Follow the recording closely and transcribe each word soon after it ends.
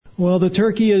Well, the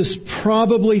turkey is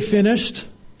probably finished.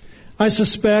 I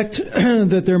suspect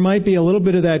that there might be a little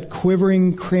bit of that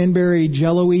quivering cranberry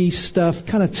jello-y stuff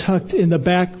kind of tucked in the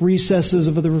back recesses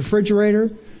of the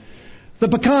refrigerator. The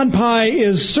pecan pie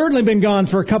has certainly been gone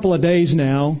for a couple of days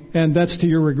now, and that's to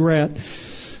your regret.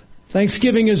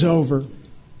 Thanksgiving is over.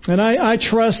 And I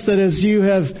trust that as you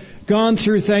have gone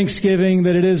through Thanksgiving,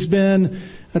 that it has been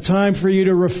a time for you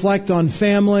to reflect on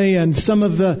family and some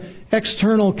of the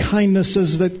external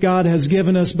kindnesses that God has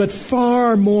given us. But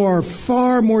far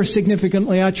more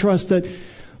significantly, I trust that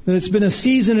it's been a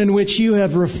season in which you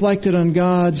have reflected on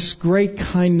God's great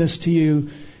kindness to you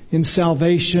in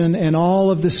salvation and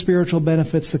all of the spiritual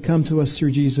benefits that come to us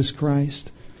through Jesus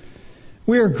Christ.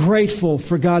 We are grateful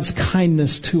for God's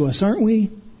kindness to us, aren't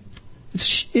we?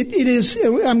 It is,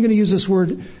 I'm going to use this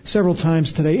word several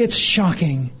times today, it's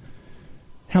shocking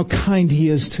how kind He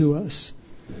is to us.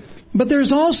 But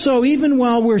there's also, even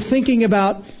while we're thinking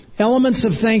about elements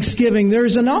of thanksgiving,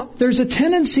 there's a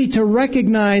tendency to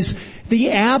recognize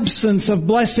the absence of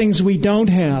blessings we don't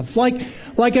have.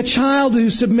 Like a child who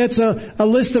submits a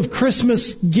list of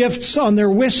Christmas gifts on their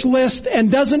wish list and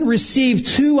doesn't receive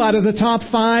 2 out of the top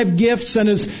 5 gifts and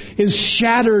is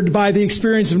shattered by the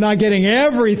experience of not getting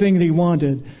everything that he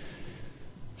wanted.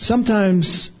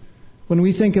 Sometimes when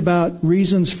we think about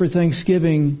reasons for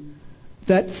thanksgiving,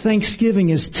 that thanksgiving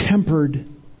is tempered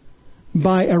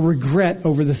by a regret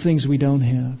over the things we don't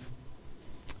have.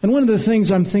 And one of the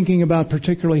things I'm thinking about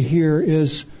particularly here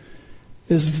is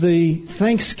the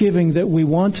thanksgiving that we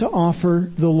want to offer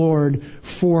the Lord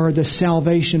for the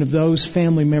salvation of those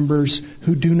family members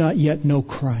who do not yet know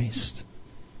Christ.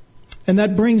 And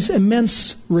that brings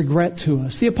immense regret to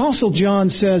us. The Apostle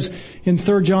John says in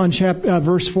 3 John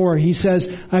verse 4, he says,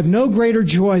 I have no greater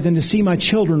joy than to see my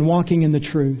children walking in the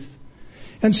truth.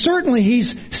 And certainly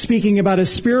he's speaking about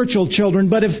his spiritual children,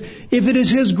 but if it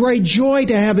is his great joy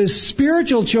to have his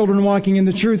spiritual children walking in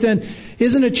the truth, then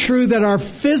isn't it true that our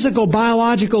physical,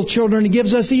 biological children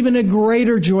gives us even a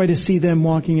greater joy to see them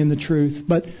walking in the truth?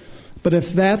 But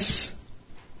if that's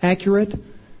accurate,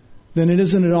 then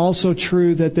isn't it also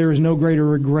true that there is no greater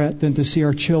regret than to see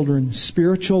our children,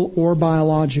 spiritual or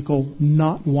biological,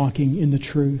 not walking in the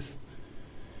truth?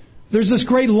 There's this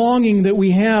great longing that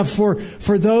we have for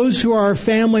those who are our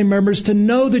family members to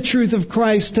know the truth of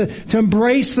Christ, to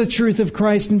embrace the truth of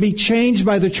Christ and be changed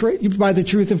by the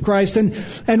truth of Christ.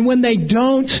 And when they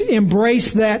don't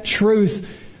embrace that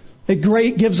truth,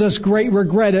 it gives us great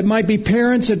regret. It might be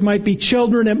parents, it might be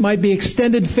children, it might be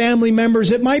extended family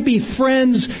members, it might be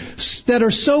friends that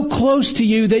are so close to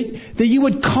you that you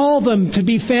would call them to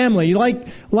be family.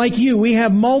 Like you, we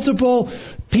have multiple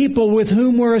people with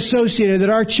whom we're associated that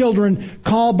our children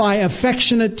call by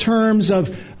affectionate terms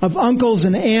of uncles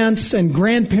and aunts and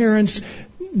grandparents.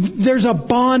 There's a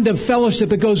bond of fellowship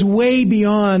that goes way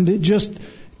beyond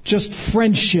just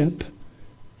friendship.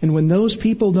 And when those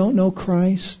people don't know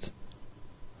Christ,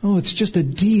 it's just a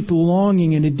deep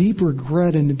longing and a deep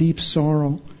regret and a deep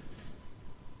sorrow.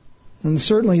 And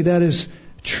certainly that is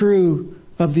true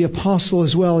of the apostle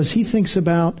as well, as he thinks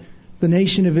about the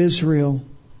nation of Israel.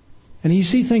 And he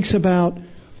thinks about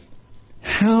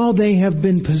how they have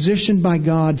been positioned by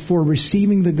God for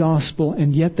receiving the gospel,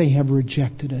 and yet they have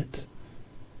rejected it.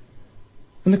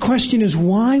 And the question is,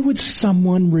 why would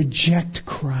someone reject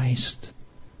Christ?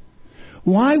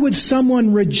 Why would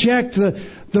someone reject the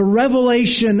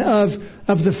revelation of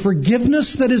the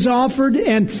forgiveness that is offered?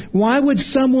 And why would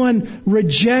someone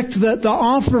reject the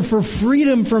offer for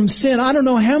freedom from sin? I don't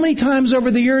know how many times over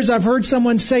the years I've heard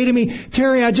someone say to me,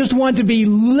 Terry, I just want to be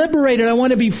liberated. I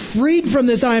want to be freed from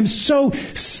this. I am so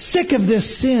sick of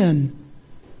this sin.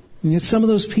 And yet some of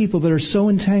those people that are so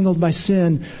entangled by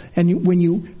sin, and when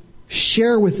you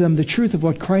share with them the truth of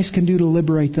what Christ can do to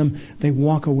liberate them, they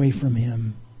walk away from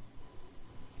Him.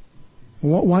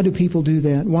 Why do people do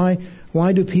that?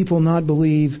 Why do people not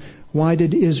believe? Why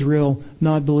did Israel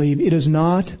not believe? It is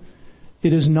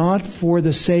not for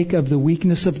the sake of the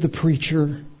weakness of the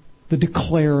preacher, the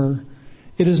declarer.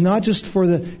 It is not for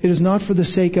the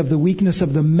sake of the weakness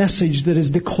of the message that is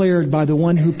declared by the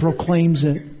one who proclaims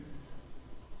it.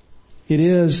 It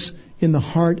is in the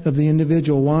heart of the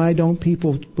individual. Why don't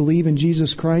people believe in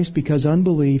Jesus Christ? Because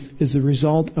unbelief is the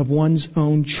result of one's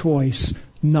own choice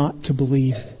not to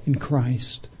believe in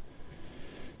Christ.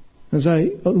 As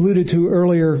I alluded to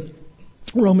earlier,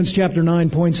 Romans chapter 9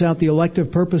 points out the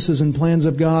elective purposes and plans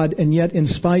of God, and yet in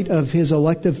spite of His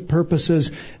elective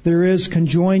purposes, there is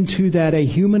conjoined to that a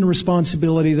human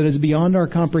responsibility that is beyond our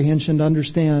comprehension to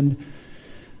understand,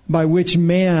 by which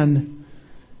man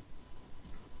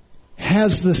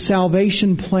has the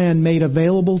salvation plan made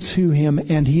available to him,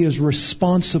 and he is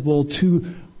responsible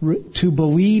to to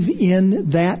believe in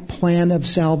that plan of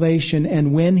salvation,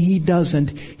 and when he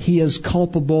doesn't, he is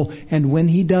culpable, and when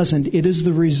he doesn't, it is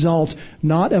the result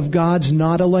not of God's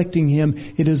not electing him,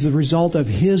 it is the result of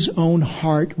his own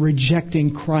heart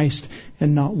rejecting Christ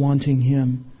and not wanting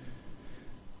him.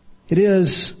 It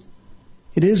is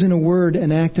in a word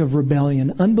an act of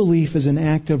rebellion. Unbelief is an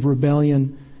act of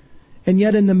rebellion. And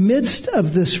yet in the midst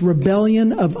of this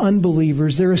rebellion of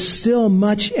unbelievers, there is still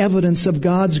much evidence of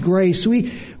God's grace.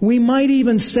 We might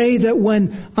even say that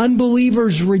when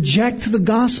unbelievers reject the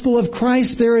gospel of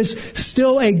Christ, there is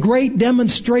still a great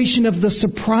demonstration of the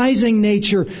surprising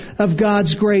nature of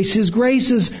God's grace. His grace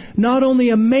is not only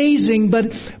amazing, but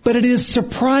it is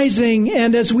surprising,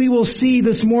 and as we will see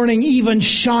this morning, even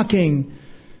shocking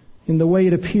in the way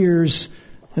it appears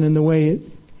and in the way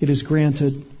it is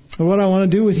granted. And what I want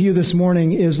to do with you this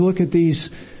morning is look at these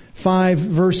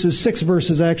 6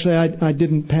 verses actually. I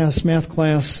didn't pass math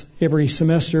class every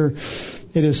semester.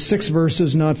 It is 6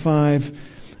 verses, not 5.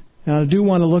 And I do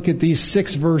want to look at these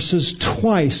 6 verses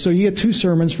twice. So you get 2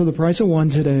 sermons for the price of 1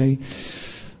 today.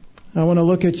 I want to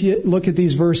look at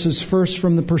these verses first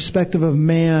from the perspective of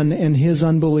man and his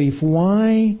unbelief.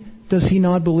 Why does he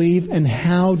not believe, and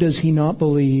how does he not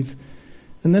believe?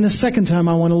 And then a second time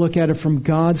I want to look at it from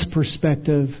God's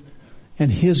perspective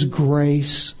and his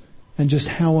grace and just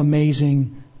how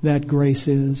amazing that grace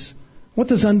is. What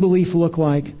does unbelief look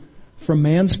like from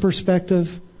man's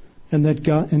perspective and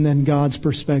then God's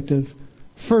perspective?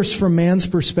 First, from man's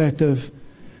perspective,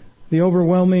 the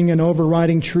overwhelming and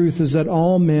overriding truth is that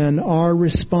all men are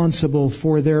responsible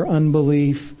for their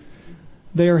unbelief.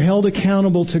 They are held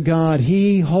accountable to God.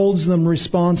 He holds them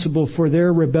responsible for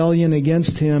their rebellion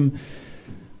against him.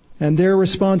 And their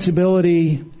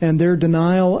responsibility and their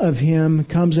denial of him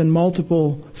comes in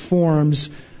multiple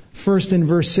forms. First, in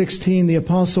verse 16, the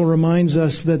apostle reminds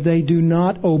us that they do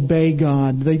not obey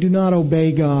God. They do not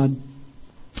obey God.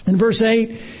 In verse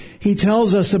 8, he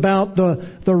tells us about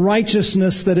the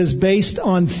righteousness that is based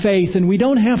on faith. And we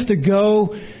don't have to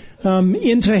go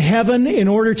into heaven in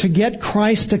order to get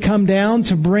Christ to come down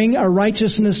to bring a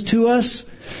righteousness to us.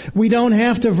 We don't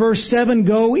have to, verse 7,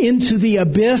 go into the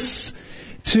abyss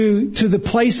to the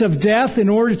place of death in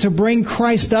order to bring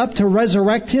Christ up, to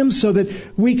resurrect him so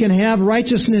that we can have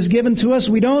righteousness given to us.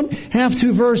 We don't have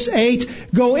to, verse 8,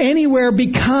 go anywhere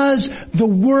because the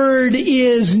Word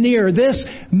is near.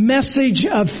 This message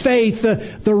of faith,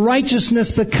 the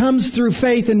righteousness that comes through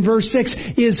faith in verse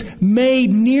 6 is made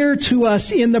near to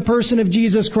us in the person of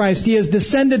Jesus Christ. He has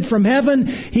descended from heaven.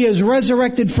 He has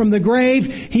resurrected from the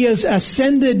grave. He has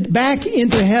ascended back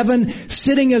into heaven,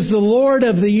 sitting as the Lord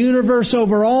of the universe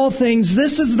over all things.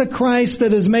 This is the Christ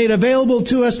that is made available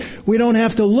to us. We don't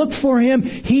have to look for him.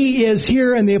 He is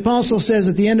here. And the apostle says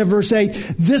at the end of verse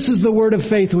 8, this is the word of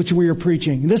faith which we are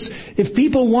preaching. If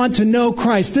people want to know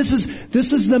Christ, this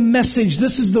is the message.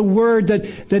 This is the word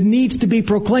that needs to be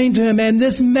proclaimed to him. And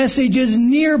this message is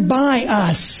nearby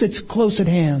us. It's close at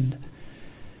hand.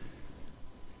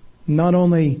 Not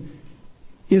only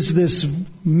is this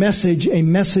message a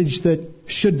message that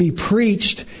should be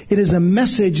preached, it is a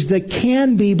message that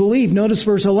can be believed. Notice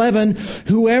verse 11,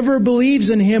 whoever believes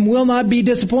in him will not be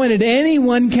disappointed.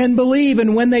 Anyone can believe,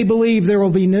 and when they believe, there will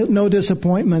be no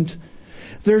disappointment.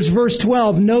 There's verse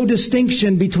 12, no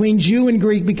distinction between Jew and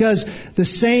Greek because the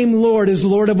same Lord is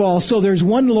Lord of all. So there's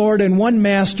one Lord and one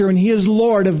Master, and he is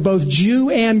Lord of both Jew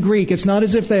and Greek. It's not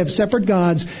as if they have separate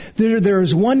gods. There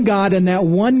is one God, and that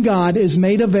one God is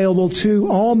made available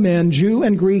to all men, Jew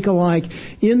and Greek alike,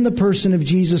 in the person of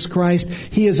Jesus Christ.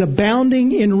 He is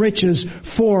abounding in riches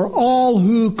for all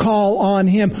who call on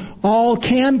him. All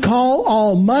can call,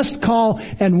 all must call,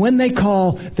 and when they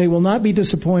call, they will not be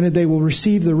disappointed. They will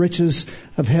receive the riches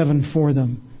of heaven for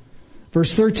them.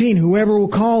 Verse 13, whoever will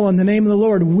call on the name of the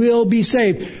Lord will be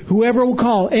saved. Whoever will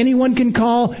call, anyone can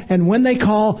call, and when they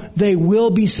call, they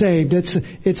will be saved.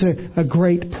 It's a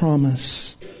great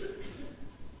promise.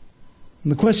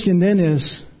 And the question then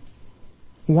is,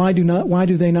 why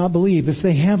do they not believe? If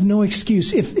they have no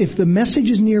excuse, if the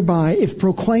message is nearby, if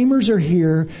proclaimers are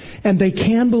here and they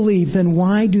can believe, then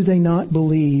why do they not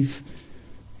believe?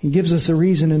 He gives us a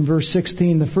reason in verse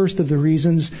 16, the first of the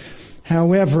reasons.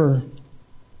 However,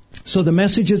 so the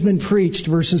message has been preached,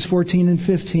 verses 14 and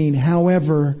 15.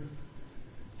 However,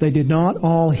 they did not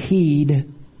all heed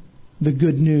the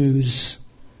good news.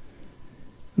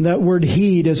 That word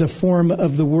heed is a form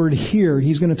of the word hear.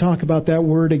 He's going to talk about that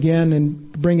word again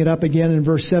and bring it up again in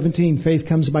verse 17. Faith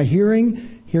comes by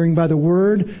hearing, hearing by the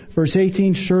word. Verse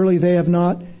 18, surely they have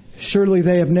not Surely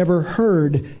they have never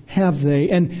heard, have they?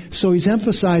 And so he's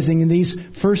emphasizing in these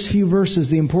first few verses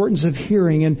the importance of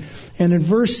hearing. And in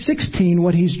verse 16,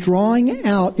 what he's drawing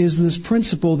out is this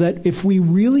principle that if we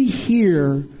really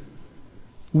hear,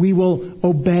 we will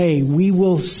obey, we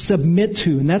will submit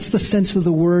to. And that's the sense of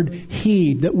the word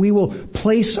heed, that we will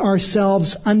place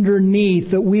ourselves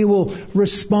underneath, that we will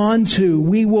respond to,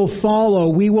 we will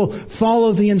follow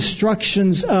the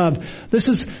instructions of. This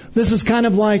is kind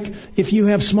of like if you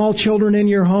have small children in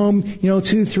your home,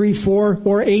 2, 3, 4,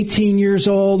 or 18 years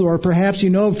old, or perhaps you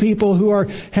know of people who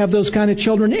have those kind of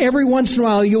children. Every once in a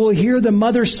while you will hear the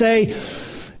mother say,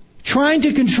 trying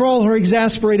to control her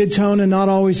exasperated tone and not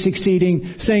always succeeding,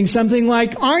 saying something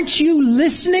like, "Aren't you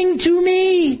listening to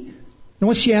me?" And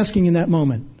what's she asking in that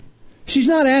moment? She's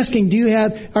not asking,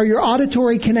 are your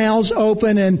auditory canals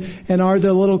open and are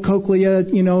the little cochlea,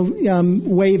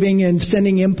 waving and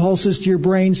sending impulses to your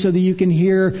brain so that you can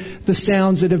hear the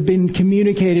sounds that have been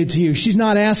communicated to you? She's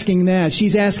not asking that.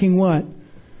 She's asking what?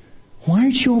 Why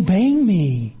aren't you obeying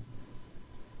me?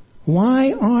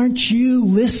 Why aren't you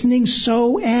listening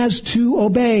so as to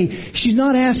obey? She's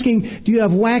not asking, do you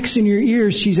have wax in your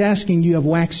ears? She's asking, do you have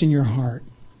wax in your heart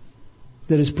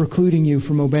that is precluding you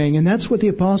from obeying? And that's what the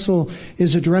apostle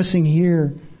is addressing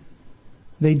here.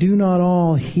 They do not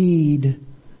all heed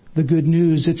the good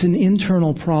news. It's an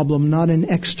internal problem, not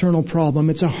an external problem.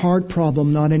 It's a heart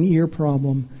problem, not an ear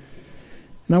problem.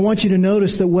 And I want you to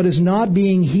notice that what is not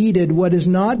being heeded, what is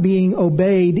not being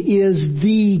obeyed is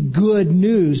the good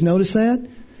news. Notice that?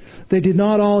 They did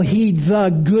not all heed the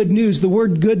good news. The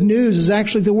word good news is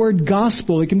actually the word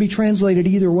gospel. It can be translated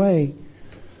either way.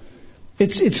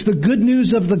 It's the good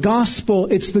news of the gospel.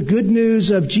 It's the good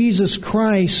news of Jesus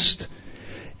Christ.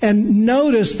 And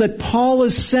notice that Paul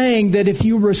is saying that if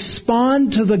you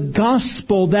respond to the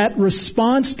gospel, that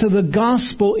response to the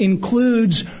gospel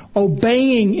includes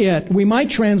obeying it. We might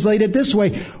translate it this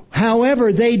way.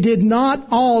 However, they did not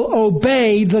all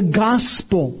obey the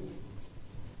gospel.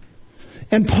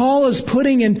 And Paul is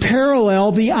putting in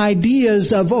parallel the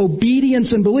ideas of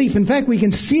obedience and belief. In fact, we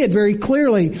can see it very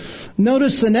clearly.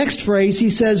 Notice the next phrase.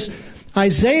 He says,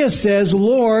 Isaiah says,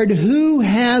 "Lord, who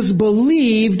has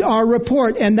believed our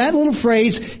report?" And that little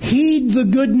phrase, heed the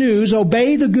good news,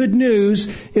 obey the good news,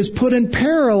 is put in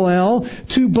parallel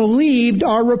to believed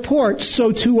our report.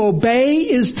 So to obey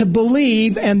is to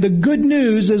believe, and the good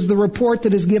news is the report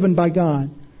that is given by God.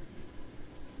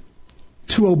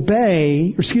 To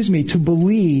believe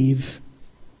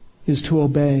is to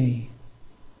obey.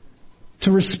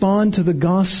 To respond to the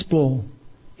gospel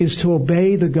is to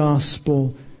obey the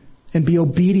gospel and be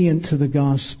obedient to the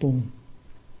gospel.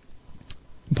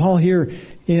 Paul here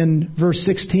in verse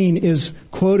 16 is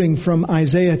quoting from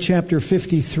Isaiah chapter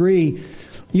 53.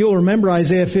 You'll remember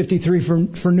Isaiah 53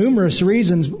 for numerous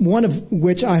reasons, one of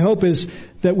which I hope is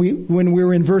that when we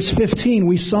were in verse 15,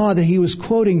 we saw that he was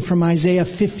quoting from Isaiah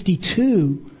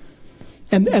 52.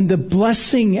 And the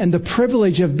blessing and the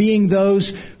privilege of being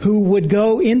those who would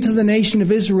go into the nation of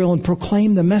Israel and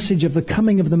proclaim the message of the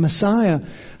coming of the Messiah.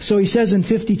 So he says in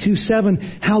 52:7,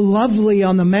 "How lovely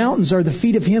on the mountains are the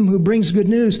feet of him who brings good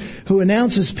news, who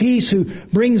announces peace, who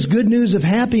brings good news of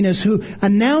happiness, who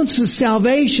announces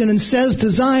salvation and says to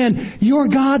Zion, your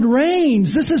God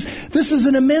reigns." This is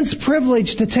an immense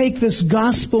privilege to take this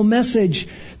gospel message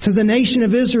to the nation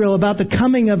of Israel about the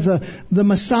coming of the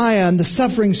Messiah and the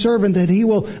suffering servant that he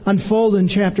will unfold in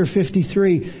chapter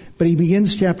 53. But he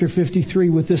begins chapter 53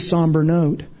 with this somber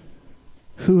note.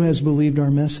 Who has believed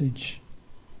our message?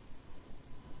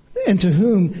 And to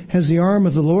whom has the arm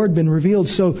of the Lord been revealed?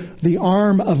 So the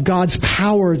arm of God's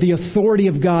power, the authority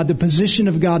of God, the position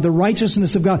of God, the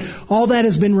righteousness of God, all that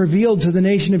has been revealed to the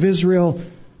nation of Israel.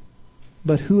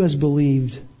 But who has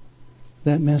believed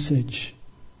that message?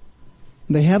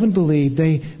 They haven't believed.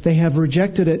 They have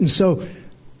rejected it. And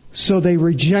so they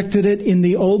rejected it in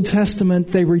the Old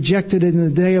Testament. They rejected it in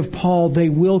the day of Paul. They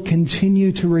will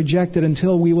continue to reject it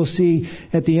until we will see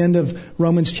at the end of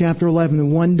Romans chapter 11 that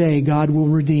one day God will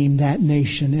redeem that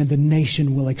nation and the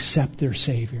nation will accept their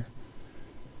Savior.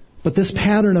 But this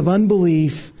pattern of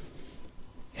unbelief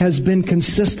has been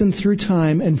consistent through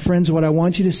time. And friends, what I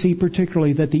want you to see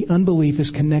particularly, that the unbelief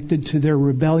is connected to their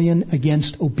rebellion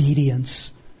against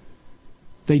obedience.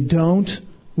 They don't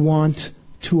want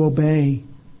to obey.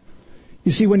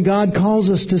 You see, when God calls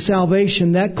us to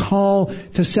salvation, that call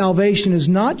to salvation is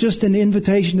not just an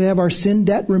invitation to have our sin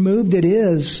debt removed. It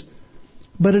is.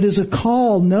 But it is a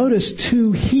call, notice,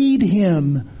 to heed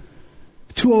Him.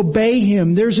 to obey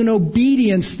Him. There's an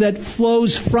obedience that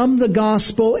flows from the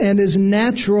gospel and is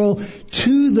natural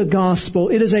to the gospel.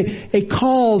 It is a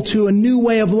call to a new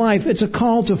way of life. It's a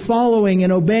call to following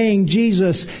and obeying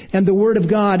Jesus and the Word of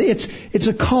God. It's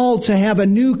a call to have a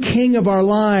new king of our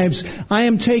lives. I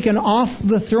am taken off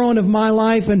the throne of my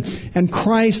life, and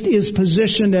Christ is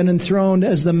positioned and enthroned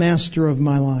as the master of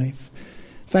my life.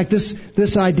 In fact,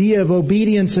 this idea of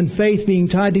obedience and faith being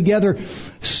tied together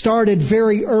started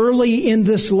very early in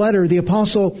this letter. The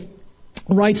apostle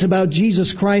writes about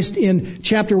Jesus Christ in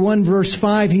chapter 1, verse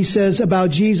 5. He says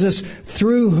about Jesus,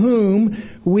 through whom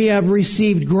we have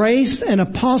received grace and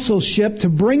apostleship to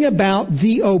bring about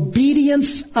the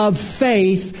obedience of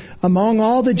faith among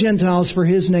all the Gentiles for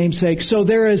His name's sake. So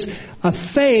there is a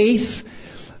faith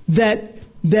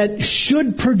that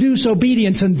should produce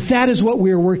obedience, and that is what we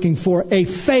are working for, a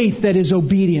faith that is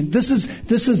obedient. This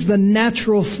is the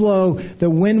natural flow that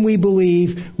when we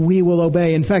believe, we will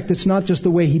obey. In fact, it's not just the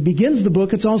way he begins the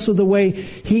book, it's also the way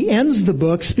he ends the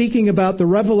book, speaking about the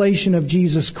revelation of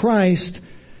Jesus Christ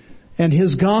and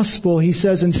His gospel. He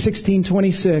says in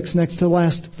 16:26, next to the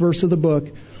last verse of the book,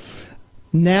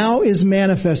 now is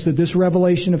manifested, this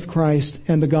revelation of Christ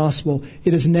and the gospel.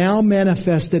 It is now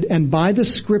manifested, and by the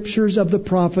scriptures of the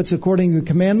prophets, according to the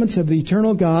commandments of the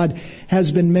eternal God,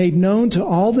 has been made known to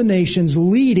all the nations,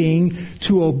 leading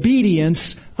to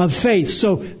obedience of faith.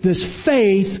 So this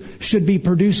faith should be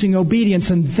producing obedience,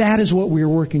 and that is what we are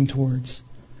working towards.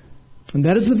 And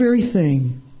that is the very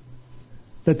thing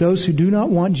that those who do not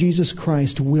want Jesus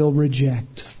Christ will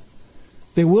reject.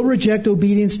 They will reject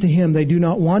obedience to Him. They do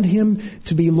not want Him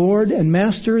to be Lord and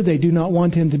Master. They do not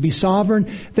want Him to be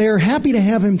sovereign. They are happy to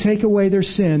have Him take away their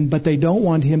sin, but they don't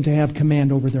want Him to have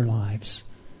command over their lives.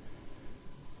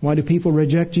 Why do people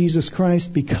reject Jesus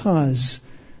Christ? Because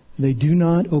they do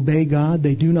not obey God.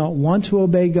 They do not want to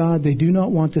obey God. They do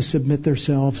not want to submit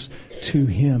themselves to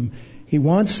Him.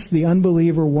 The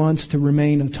unbeliever wants to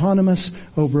remain autonomous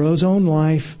over his own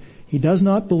life. He does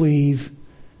not believe,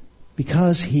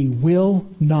 because he will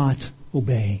not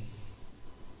obey.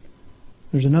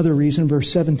 There's another reason,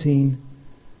 verse 17,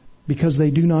 because they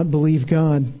do not believe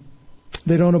God.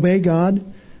 They don't obey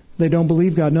God. They don't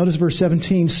believe God. Notice verse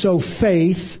 17, so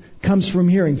faith comes from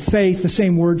hearing. Faith, the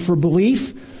same word for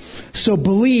belief. So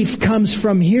belief comes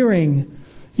from hearing.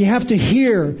 You have to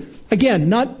hear. Again,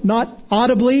 not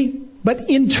audibly,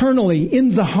 but internally,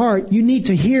 in the heart. You need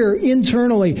to hear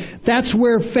internally. That's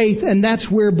where faith and that's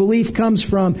where belief comes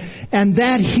from. And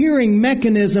that hearing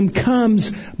mechanism comes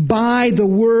by the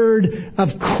Word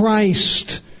of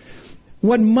Christ.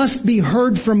 What must be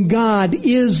heard from God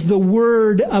is the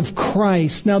Word of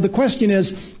Christ. Now the question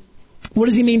is, what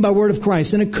does he mean by Word of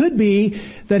Christ? And it could be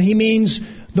that he means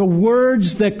the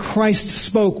words that Christ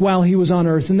spoke while He was on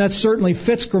earth. And that certainly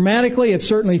fits grammatically, it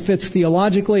certainly fits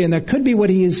theologically, and that could be what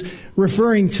he is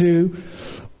referring to.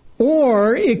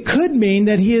 Or it could mean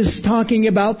that he is talking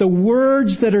about the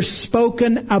words that are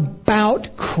spoken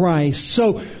about Christ.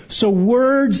 So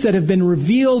words that have been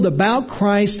revealed about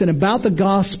Christ and about the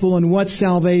gospel and what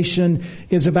salvation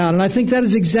is about. And I think that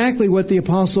is exactly what the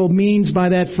apostle means by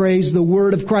that phrase, the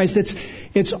Word of Christ.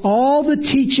 It's all the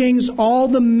teachings, all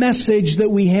the message that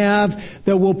we have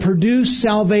that will produce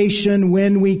salvation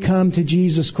when we come to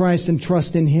Jesus Christ and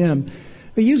trust in Him.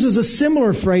 He uses a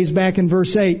similar phrase back in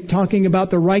verse 8, talking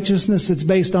about the righteousness that's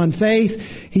based on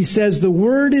faith. He says, the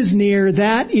word is near.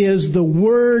 That is the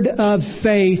word of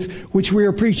faith which we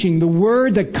are preaching. The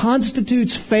word that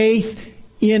constitutes faith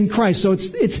in Christ. So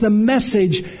it's the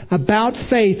message about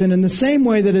faith. And in the same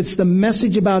way that it's the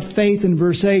message about faith in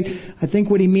verse 8, I think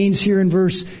what he means here in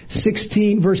verse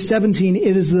 17,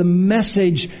 it is the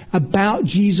message about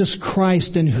Jesus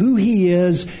Christ and who He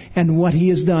is and what He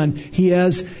has done. He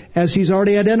has, as he's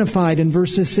already identified in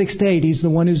verses 6 to 8, He's the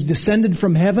one who's descended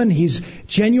from heaven. He's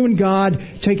genuine God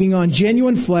taking on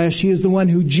genuine flesh. He is the one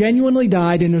who genuinely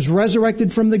died and is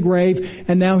resurrected from the grave.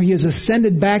 And now He has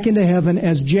ascended back into heaven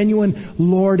as genuine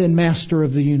Lord and Master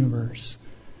of the universe.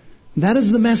 That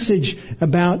is the message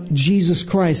about Jesus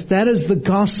Christ. That is the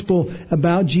gospel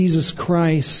about Jesus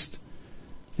Christ.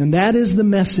 And that is the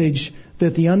message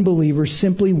that the unbeliever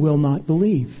simply will not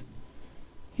believe.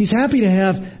 He's happy to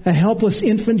have a helpless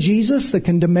infant Jesus that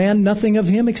can demand nothing of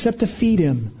him except to feed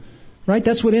him. Right?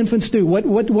 That's what infants do.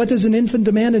 What does an infant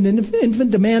demand? An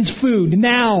infant demands food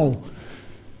now.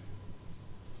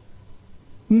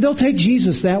 And they'll take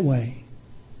Jesus that way.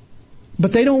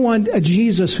 But they don't want a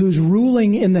Jesus who's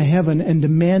ruling in the heaven and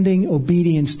demanding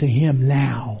obedience to Him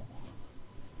now.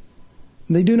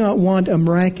 They do not want a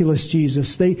miraculous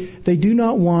Jesus. They do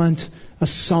not want a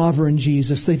sovereign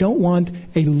Jesus. They don't want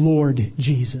a Lord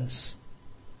Jesus.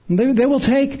 And they will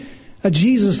take a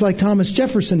Jesus like Thomas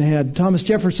Jefferson had. Thomas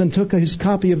Jefferson took his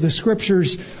copy of the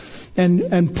Scriptures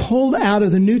and pulled out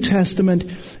of the New Testament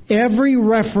every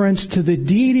reference to the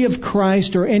deity of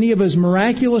Christ or any of His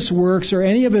miraculous works or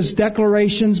any of His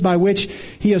declarations by which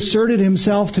He asserted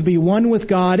Himself to be one with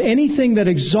God, anything that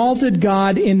exalted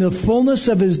God in the fullness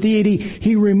of His deity.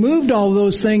 He removed all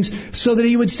those things so that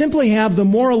He would simply have the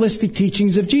moralistic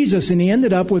teachings of Jesus, and He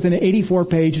ended up with an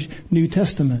 84-page New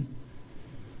Testament.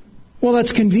 Well,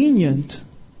 that's convenient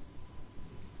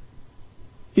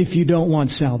if you don't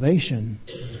want salvation.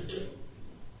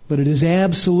 But it is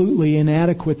absolutely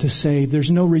inadequate to save. There's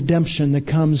no redemption that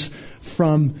comes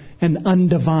from an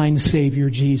undivine Savior,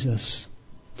 Jesus.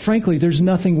 Frankly, there's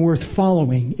nothing worth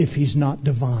following if He's not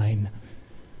divine.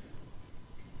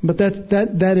 But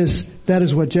that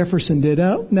is what Jefferson did.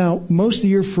 Now, most of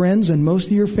your friends and most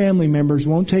of your family members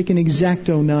won't take an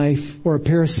X-Acto knife or a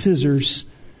pair of scissors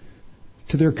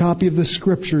to their copy of the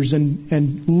Scriptures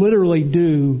and literally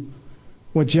do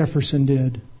what Jefferson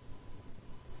did.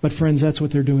 But friends, that's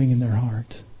what they're doing in their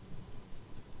heart.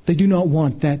 They do not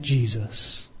want that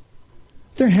Jesus.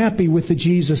 They're happy with the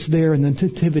Jesus there in the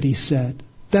nativity set.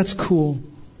 That's cool.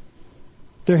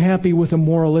 They're happy with a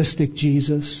moralistic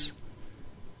Jesus.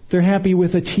 They're happy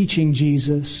with a teaching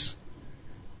Jesus.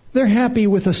 They're happy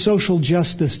with a social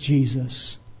justice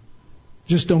Jesus.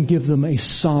 Just don't give them a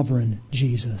sovereign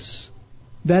Jesus.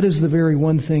 That is the very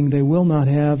one thing they will not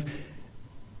have.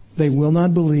 They will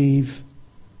not believe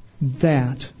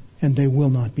that, and they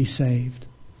will not be saved.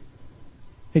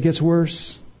 It gets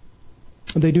worse.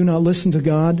 They do not listen to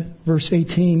God. Verse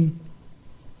 18.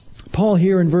 Paul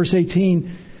here in verse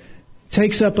 18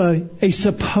 takes up a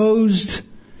supposed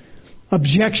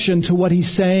objection to what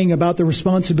he's saying about the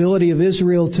responsibility of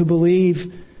Israel to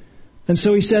believe. And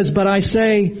so he says, but I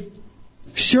say,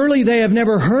 surely they have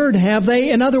never heard, have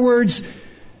they? In other words,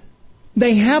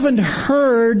 they haven't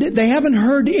heard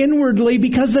inwardly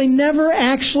because they never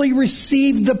actually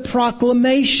received the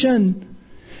proclamation.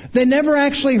 They never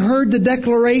actually heard the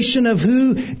declaration of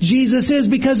who Jesus is,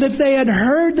 because if they had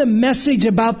heard the message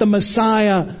about the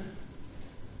Messiah,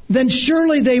 then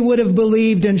surely they would have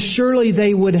believed and surely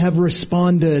they would have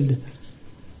responded.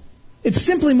 It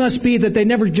simply must be that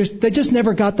they just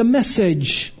never got the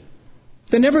message.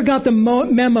 They never got the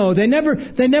memo. They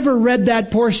never read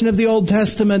that portion of the Old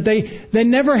Testament. They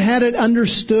never had it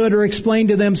understood or explained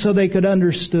to them so they could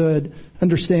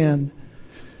understand.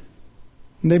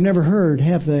 And they've never heard,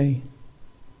 have they?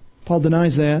 Paul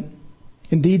denies that.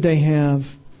 Indeed they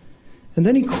have. And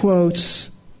then he quotes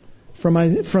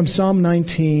from Psalm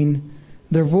 19,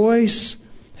 their voice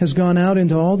has gone out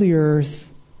into all the earth,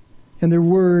 and their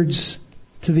words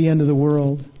to the end of the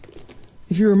world.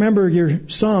 If you remember your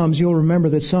Psalms, you'll remember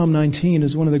that Psalm 19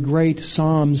 is one of the great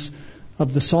Psalms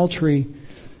of the Psaltery.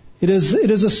 It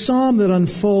is a psalm that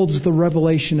unfolds the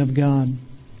revelation of God.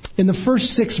 In the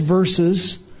first 6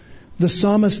 verses, the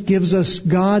psalmist gives us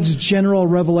God's general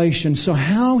revelation. So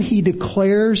how He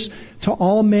declares to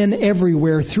all men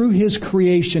everywhere through His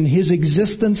creation, His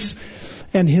existence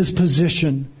and His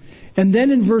position. And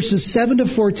then in verses 7 to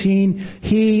 14,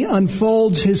 He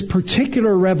unfolds His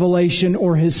particular revelation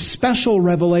or His special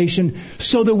revelation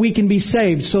so that we can be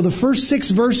saved. So the first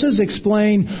 6 verses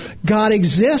explain God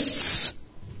exists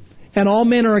and all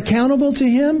men are accountable to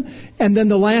Him. And then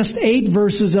the last 8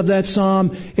 verses of that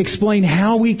psalm explain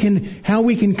how we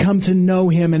can come to know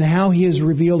Him and how He has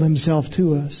revealed Himself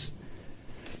to us.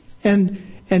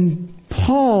 And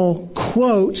Paul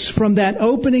quotes from that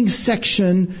opening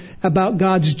section about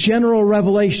God's general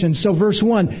revelation. So verse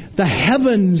 1, the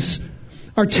heavens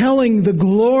are telling the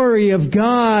glory of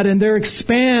God, and their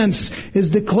expanse is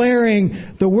declaring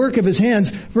the work of His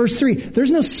hands. Verse 3,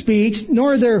 there's no speech,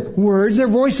 nor are there words, their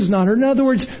voice is not heard. In other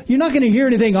words, you're not going to hear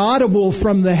anything audible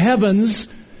from the heavens.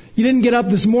 You didn't get up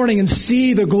this morning and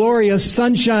see the glorious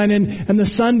sunshine, and the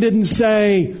sun didn't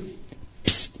say,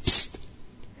 psst, psst,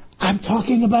 I'm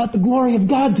talking about the glory of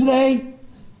God today.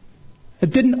 It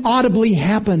didn't audibly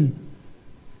happen.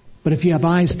 But if you have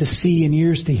eyes to see and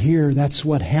ears to hear, that's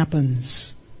what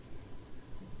happens.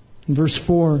 In verse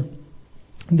 4,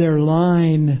 their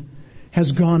line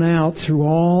has gone out through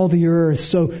all the earth.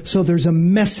 So there's a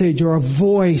message or a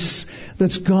voice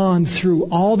that's gone through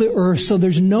all the earth. So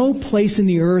there's no place in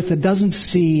the earth that doesn't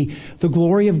see the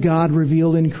glory of God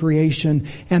revealed in creation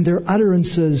and their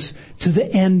utterances to the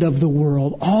end of the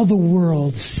world. All the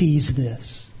world sees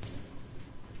this.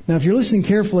 Now, if you're listening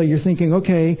carefully, you're thinking,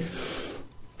 okay,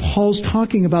 Paul's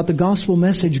talking about the gospel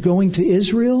message going to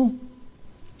Israel,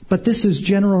 but this is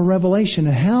general revelation.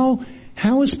 And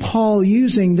how is Paul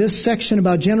using this section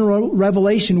about general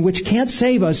revelation, which can't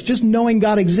save us? Just knowing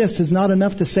God exists is not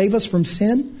enough to save us from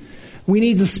sin. We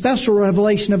need a special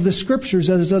revelation of the Scriptures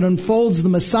as it unfolds the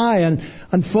Messiah and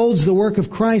unfolds the work of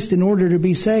Christ in order to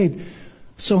be saved.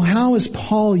 So how is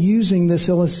Paul using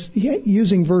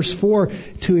verse 4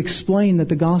 to explain that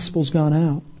the gospel's gone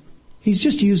out? He's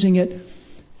just using it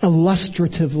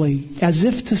illustratively, as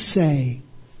if to say,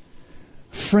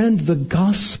 friend, the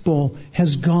gospel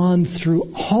has gone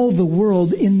through all the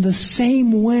world in the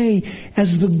same way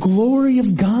as the glory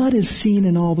of God is seen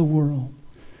in all the world.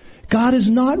 God has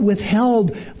not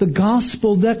withheld the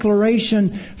gospel declaration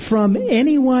from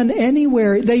anyone,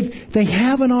 anywhere. They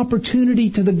have an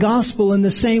opportunity to the gospel in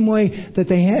the same way that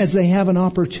as they have an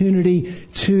opportunity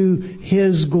to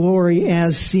His glory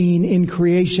as seen in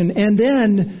creation. And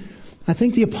then, I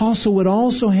think the apostle would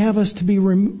also have us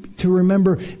to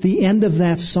remember the end of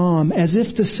that psalm, as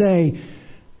if to say,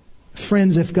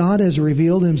 friends, if God has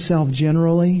revealed Himself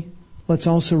generally, let's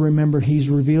also remember He's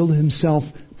revealed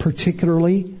Himself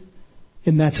particularly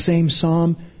in that same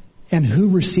psalm. And who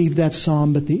received that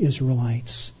psalm but the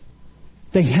Israelites?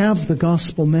 They have the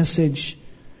gospel message.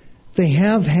 They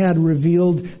have had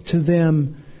revealed to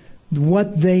them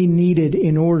what they needed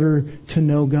in order to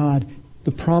know God.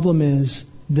 The problem is,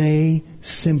 they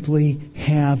simply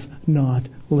have not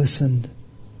listened.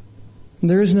 And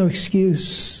there is no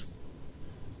excuse.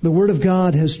 The Word of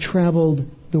God has traveled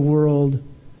the world.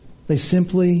 They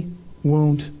simply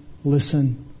won't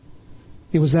listen.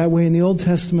 It was that way in the Old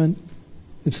Testament.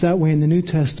 It's that way in the New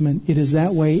Testament. It is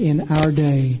that way in our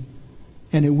day.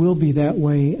 And it will be that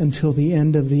way until the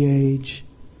end of the age.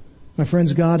 My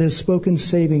friends, God has spoken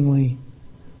savingly.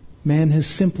 Man has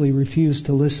simply refused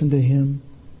to listen to Him.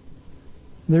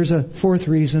 There's a fourth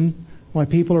reason why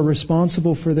people are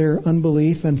responsible for their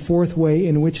unbelief, and fourth way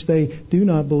in which they do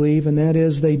not believe, and that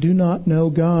is they do not know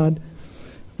God.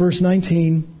 Verse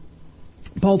 19,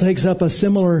 Paul takes up a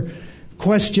similar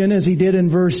question as he did in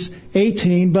verse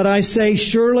 18. But I say,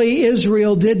 surely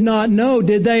Israel did not know,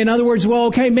 did they? In other words, well,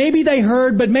 okay, maybe they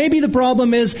heard, but maybe the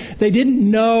problem is they didn't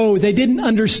know, they didn't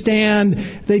understand,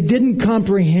 they didn't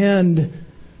comprehend.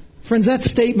 Friends, that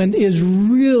statement is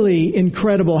really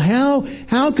incredible.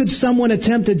 How could someone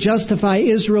attempt to justify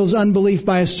Israel's unbelief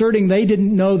by asserting they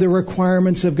didn't know the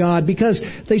requirements of God? Because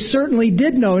they certainly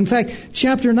did know. In fact,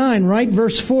 chapter 9, right,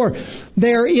 verse 4,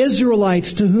 they are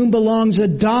Israelites to whom belongs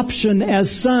adoption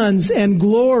as sons and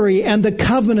glory and the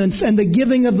covenants and the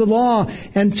giving of the law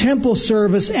and temple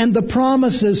service and the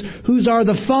promises, whose are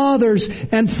the fathers,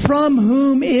 and from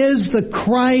whom is the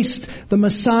Christ, the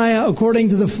Messiah, according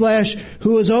to the flesh,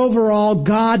 who is over all,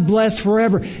 God blessed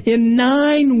forever. In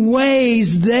 9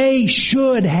 ways they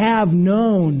should have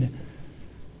known.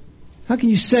 How can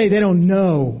you say they don't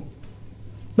know?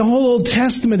 The whole Old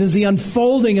Testament is the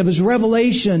unfolding of His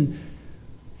revelation.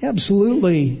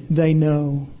 Absolutely, they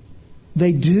know.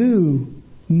 They do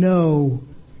know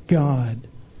God.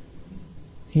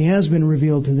 He has been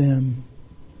revealed to them.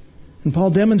 And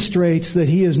Paul demonstrates that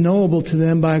He is knowable to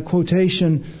them by a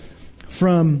quotation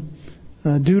from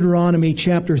Deuteronomy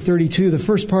chapter 32. The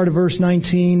first part of verse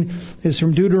 19 is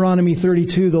from Deuteronomy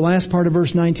 32. The last part of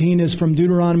verse 19 is from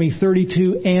Deuteronomy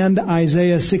 32 and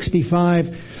Isaiah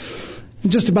 65.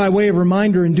 Just by way of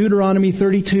reminder, in Deuteronomy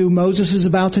 32, Moses is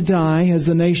about to die as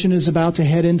the nation is about to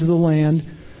head into the land.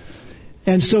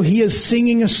 And so he is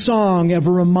singing a song of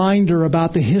a reminder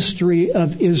about the history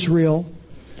of Israel.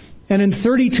 And in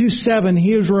 32:7,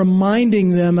 he is reminding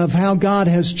them of how God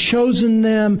has chosen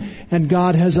them and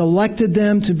God has elected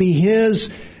them to be His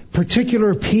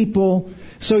particular people.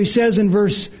 So he says in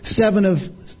verse 7 of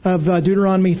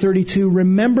Deuteronomy 32,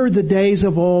 remember the days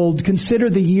of old, consider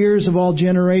the years of all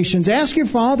generations. Ask your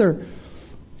father,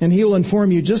 and he will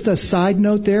inform you. Just a side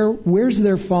note there, where's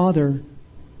their father?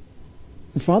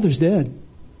 The father's dead.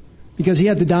 Because he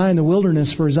had to die in the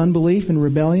wilderness for his unbelief and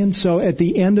rebellion. So at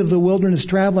the end of the wilderness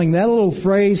traveling, that little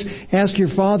phrase, ask your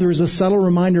father, is a subtle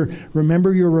reminder.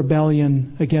 Remember your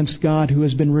rebellion against God who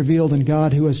has been revealed and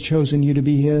God who has chosen you to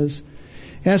be His.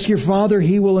 Ask your father,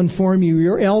 he will inform you.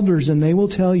 Your elders, and they will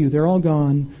tell you. They're all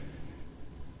gone.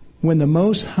 When the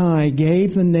Most High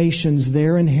gave the nations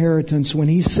their inheritance, when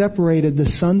He separated the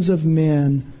sons of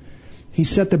men, He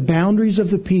set the boundaries of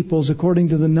the peoples according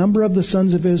to the number of the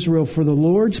sons of Israel, for the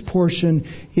Lord's portion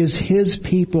is His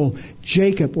people.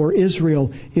 Jacob, or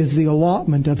Israel, is the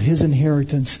allotment of His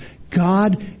inheritance.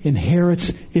 God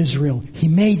inherits Israel. He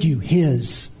made you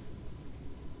His.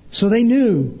 So they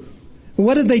knew.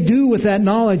 What did they do with that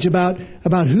knowledge about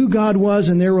who God was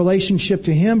and their relationship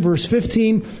to Him? Verse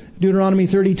 15, Deuteronomy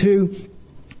 32.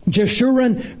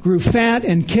 Jeshurun grew fat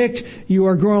and kicked. You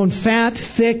are grown fat,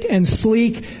 thick, and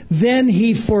sleek. Then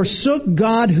he forsook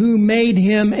God who made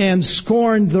him and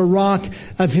scorned the rock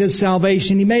of his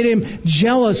salvation. He made him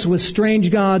jealous with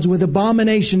strange gods. With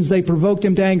abominations they provoked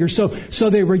him to anger. So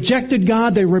they rejected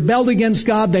God. They rebelled against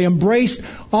God. They embraced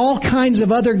all kinds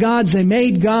of other gods. They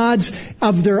made gods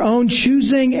of their own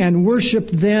choosing and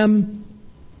worshipped them.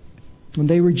 And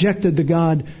they rejected the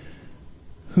God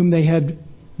whom they had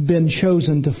been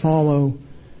chosen to follow.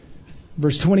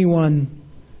 Verse 21,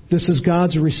 this is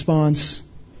God's response.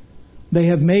 They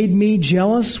have made me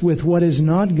jealous with what is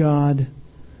not God.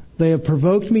 They have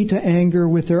provoked me to anger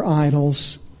with their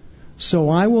idols. So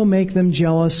I will make them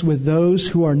jealous with those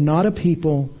who are not a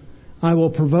people. I will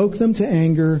provoke them to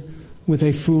anger with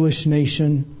a foolish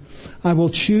nation. I will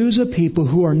choose a people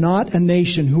who are not a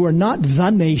nation, who are not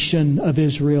the nation of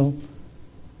Israel.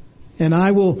 And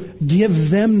I will give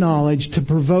them knowledge to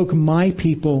provoke my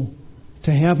people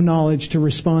to have knowledge to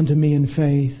respond to me in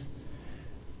faith.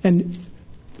 And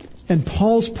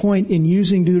Paul's point in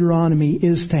using Deuteronomy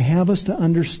is to have us to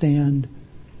understand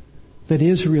that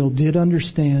Israel did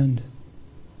understand.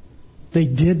 They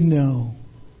did know.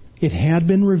 It had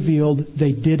been revealed.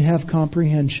 They did have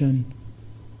comprehension.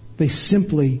 They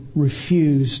simply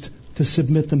refused to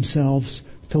submit themselves,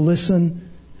 to listen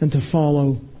and to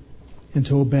follow and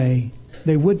to obey.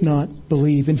 They would not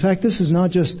believe. In fact, this is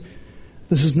not just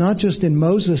in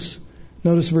Moses.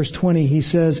 Notice verse 20, he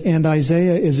says, and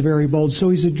Isaiah is very bold. So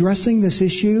he's addressing this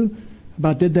issue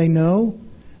about did they know?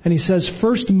 And he says,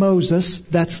 first Moses,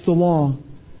 that's the law.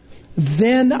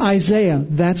 Then Isaiah,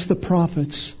 that's the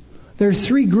prophets. There are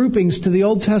three groupings to the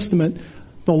Old Testament: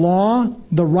 the law,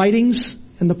 the writings,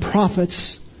 and the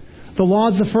prophets. The law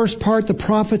is the first part, the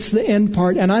prophets the end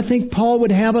part. And I think Paul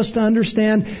would have us to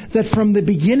understand that from the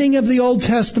beginning of the Old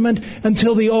Testament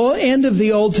until the end of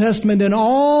the Old Testament and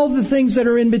all the things that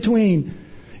are in between,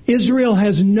 Israel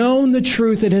has known the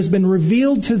truth. It has been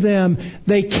revealed to them.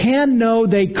 They can know,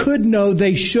 they could know,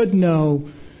 they should know.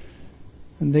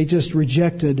 And they just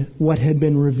rejected what had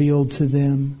been revealed to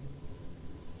them.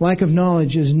 Lack of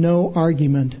knowledge is no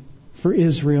argument for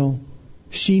Israel.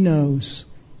 She knows.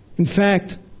 In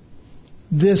fact,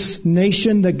 this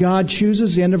nation that God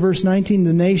chooses, the end of verse 19,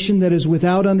 the nation that is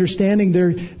without understanding,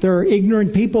 there are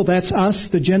ignorant people. That's us,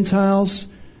 the Gentiles.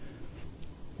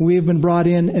 We have been brought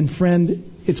in, and friend,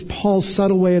 it's Paul's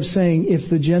subtle way of saying, if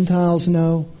the Gentiles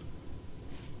know,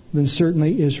 then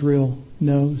certainly Israel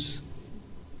knows.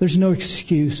 There's no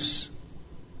excuse.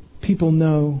 People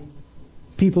know.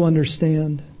 People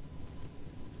understand.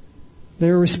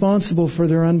 They're responsible for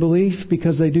their unbelief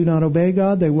because they do not obey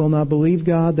God. They will not believe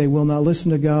God. They will not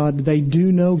listen to God. They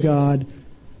do know God.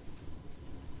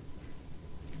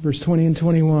 Verse 20 and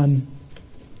 21.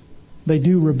 They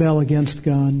do rebel against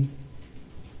God.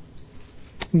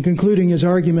 In concluding his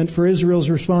argument for Israel's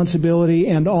responsibility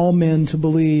and all men to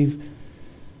believe,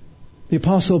 the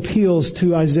apostle appeals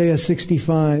to Isaiah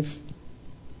 65.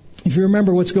 If you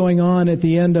remember what's going on at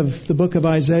the end of the book of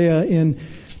Isaiah in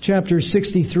chapters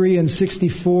 63 and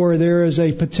 64, there is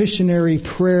a petitionary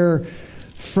prayer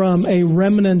from a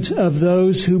remnant of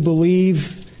those who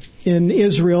believe in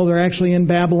Israel. They're actually in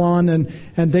Babylon,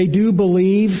 and they do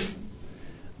believe.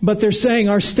 But they're saying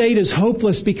our state is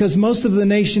hopeless because most of the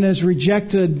nation has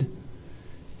rejected.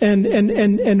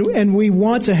 And we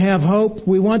want to have hope.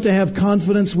 We want to have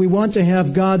confidence. We want to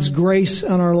have God's grace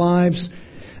on our lives.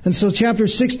 And so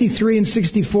chapters 63 and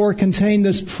 64 contain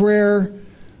this prayer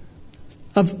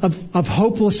of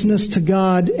hopelessness to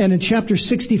God. And in chapter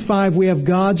 65, we have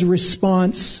God's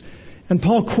response. And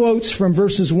Paul quotes from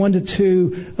verses 1 to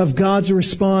 2 of God's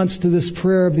response to this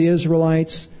prayer of the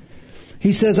Israelites.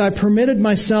 He says, I permitted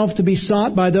myself to be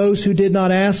sought by those who did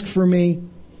not ask for me,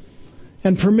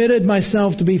 and permitted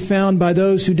myself to be found by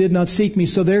those who did not seek me.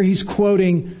 So there he's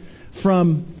quoting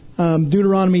from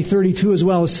Deuteronomy 32 as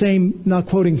well. Same, not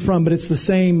quoting from, but it's the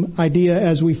same idea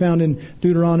as we found in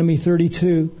Deuteronomy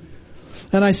 32.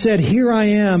 And I said, here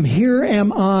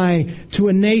am I, to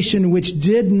a nation which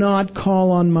did not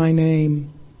call on my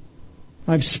name.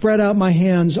 I've spread out my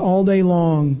hands all day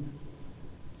long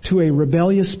to a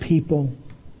rebellious people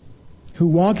who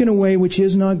walk in a way which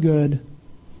is not good,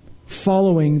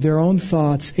 following their own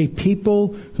thoughts, a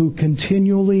people who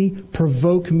continually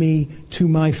provoke me to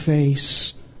my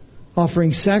face,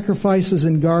 offering sacrifices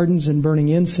in gardens and burning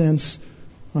incense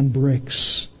on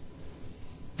bricks.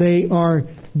 They are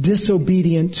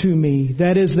disobedient to me.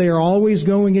 That is, they are always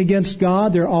going against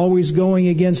God. They're always going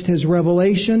against His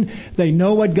revelation. They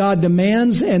know what God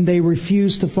demands, and they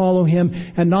refuse to follow Him.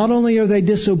 And not only are they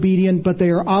disobedient, but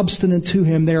they are obstinate to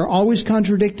Him. They are always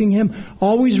contradicting Him,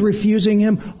 always refusing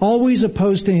Him, always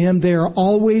opposed to Him. They are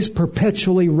always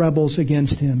perpetually rebels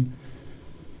against Him.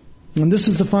 And this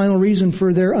is the final reason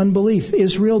for their unbelief.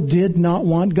 Israel did not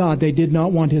want God. They did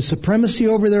not want His supremacy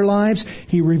over their lives.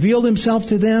 He revealed Himself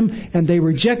to them, and they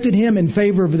rejected Him in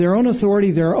favor of their own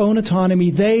authority, their own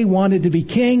autonomy. They wanted to be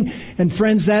king. And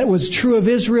friends, that was true of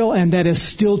Israel, and that is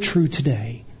still true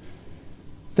today.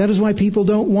 That is why people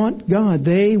don't want God.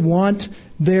 They want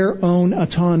their own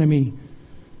autonomy.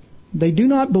 They do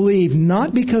not believe,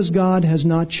 not because God has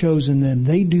not chosen them.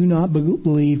 They do not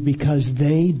believe because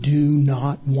they do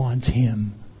not want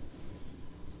Him.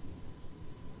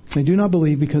 They do not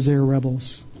believe because they are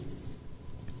rebels.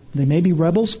 They may be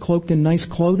rebels cloaked in nice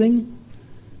clothing.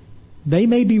 They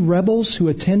may be rebels who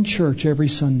attend church every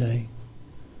Sunday.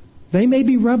 They may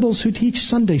be rebels who teach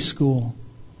Sunday school.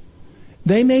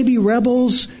 They may be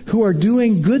rebels who are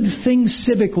doing good things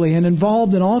civically and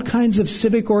involved in all kinds of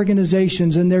civic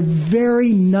organizations, and they're very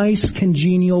nice,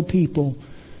 congenial people.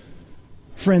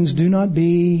 Friends, do not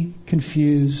be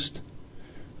confused.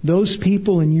 Those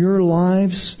people in your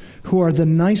lives who are the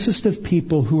nicest of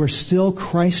people, who are still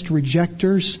Christ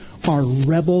rejectors, are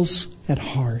rebels at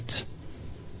heart.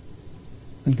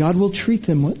 And God will treat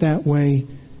them that way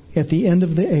at the end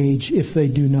of the age if they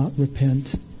do not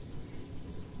repent.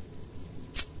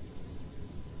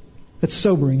 That's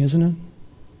sobering, isn't it?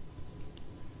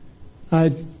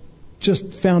 I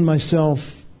just found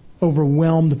myself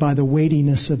overwhelmed by the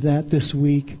weightiness of that this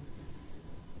week.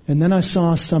 And then I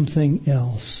saw something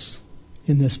else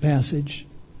in this passage.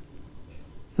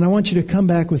 And I want you to come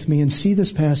back with me and see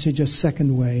this passage a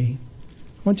second way.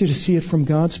 I want you to see it from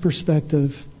God's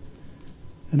perspective.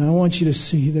 And I want you to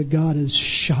see that God is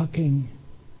shocking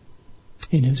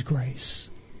in His grace.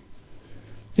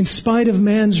 In spite of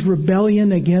man's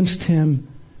rebellion against Him,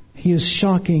 He is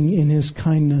shocking in His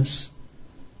kindness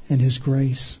and His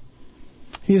grace.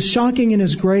 He is shocking in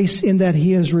His grace in that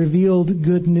He has revealed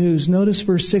good news. Notice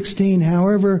verse 16.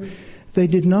 However, they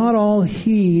did not all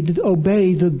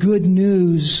obey the good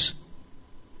news.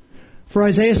 For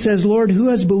Isaiah says, Lord, who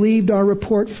has believed our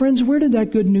report? Friends, where did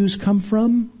that good news come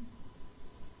from?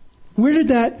 Where did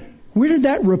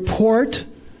that report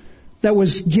that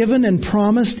was given and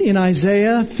promised in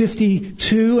Isaiah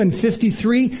 52 and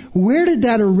 53, where did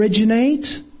that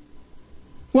originate?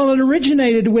 Well, it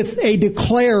originated with a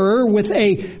declarer, with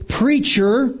a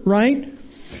preacher, right?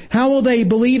 How will they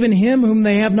believe in Him whom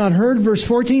they have not heard? Verse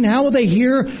 14, how will they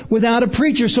hear without a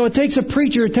preacher? So it takes a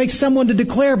preacher, it takes someone to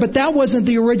declare, but that wasn't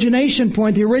the origination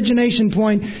point. The origination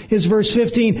point is verse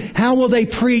 15. How will they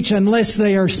preach unless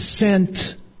they are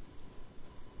sent?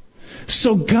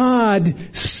 So God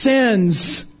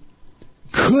sends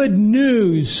good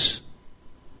news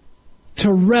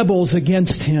to rebels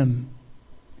against Him,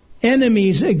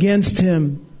 enemies against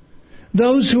Him,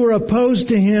 those who are opposed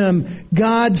to Him.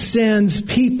 God sends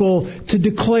people to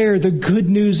declare the good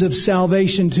news of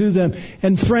salvation to them.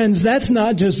 And friends, that's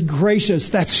not just gracious,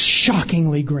 that's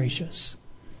shockingly gracious.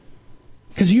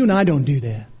 Because you and I don't do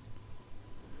that.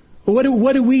 What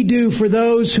do we do for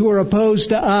those who are opposed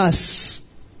to us?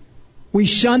 We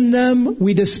shun them,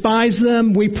 we despise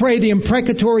them, we pray the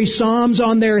imprecatory psalms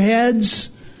on their heads.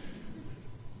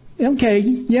 Okay,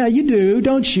 yeah, you do,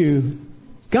 don't you?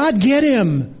 God, get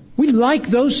him. We like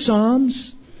those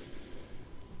psalms.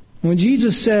 When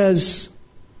Jesus says,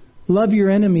 love your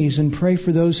enemies and pray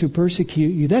for those who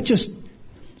persecute you, that just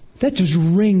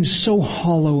rings so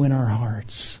hollow in our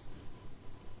hearts.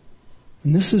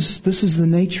 And this is the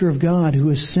nature of God, who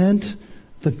has sent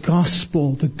the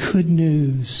gospel, the good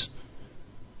news,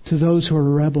 to those who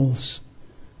are rebels.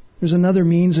 There's another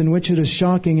means in which it is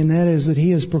shocking, and that is that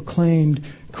He has proclaimed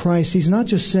Christ. He's not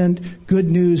just sent good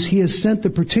news, He has sent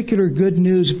the particular good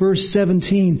news, verse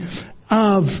 17,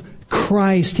 of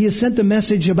Christ. He has sent the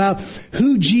message about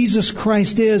who Jesus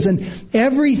Christ is and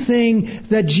everything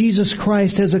that Jesus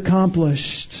Christ has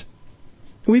accomplished.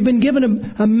 We've been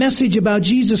given a message about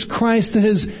Jesus Christ that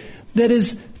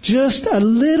is just a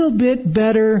little bit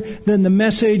better than the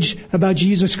message about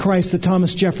Jesus Christ that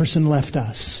Thomas Jefferson left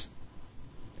us.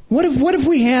 What if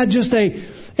we had just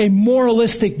a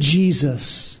moralistic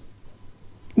Jesus?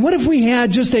 What if we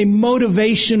had just a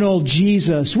motivational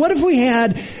Jesus? What if we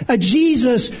had a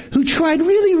Jesus who tried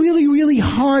really, really, really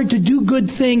hard to do good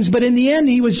things, but in the end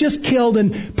He was just killed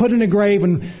and put in a grave,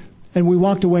 and we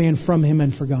walked away and from Him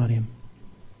and forgot Him?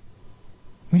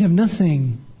 We'd have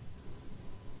nothing.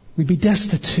 We'd be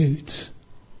destitute.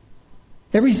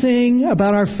 Everything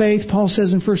about our faith, Paul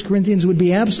says in 1 Corinthians, would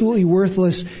be absolutely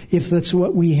worthless if that's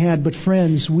what we had. But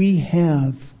friends, we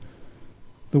have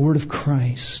the Word of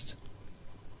Christ.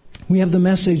 We have the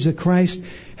message that Christ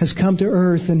has come to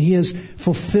earth and He has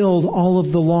fulfilled all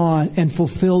of the law and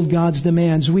fulfilled God's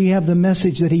demands. We have the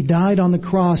message that He died on the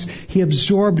cross. He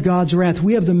absorbed God's wrath.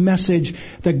 We have the message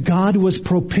that God was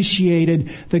propitiated,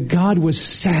 that God was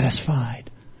satisfied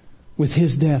with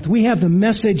His death. We have the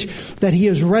message that He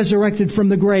is resurrected from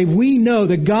the grave. We know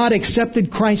that God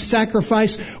accepted Christ's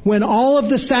sacrifice when all of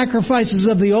the sacrifices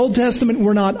of the Old Testament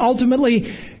were not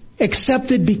ultimately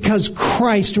accepted because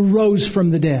Christ rose from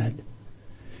the dead.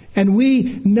 And we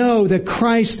know that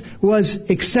Christ was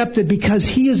accepted because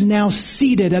He is now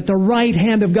seated at the right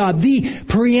hand of God. The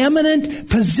preeminent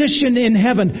position in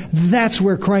heaven, that's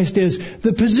where Christ is.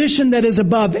 The position that is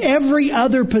above every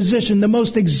other position, the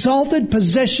most exalted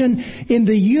position in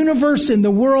the universe, in the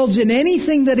worlds, in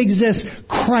anything that exists,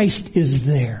 Christ is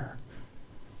there.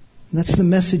 And that's the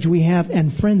message we have.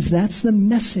 And friends, that's the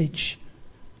message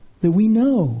that we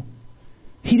know.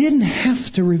 He didn't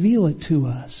have to reveal it to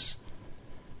us.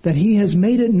 That He has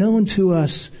made it known to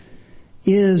us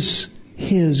is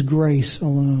His grace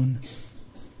alone. I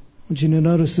want you to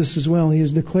notice this as well. He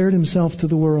has declared Himself to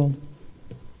the world.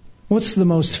 What's the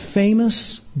most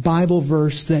famous Bible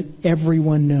verse that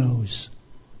everyone knows?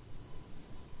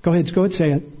 Go ahead,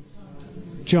 say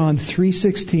it. John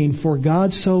 3:16. For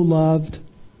God so loved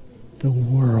the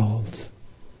world.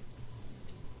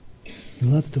 He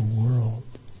loved the world.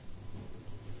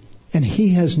 And He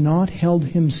has not held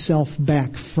Himself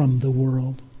back from the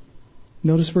world.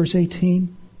 Notice verse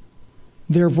 18.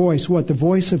 Their voice, what? The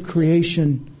voice of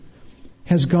creation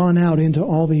has gone out into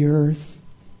all the earth.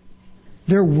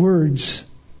 Their words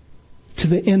to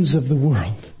the ends of the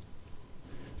world.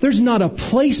 There's not a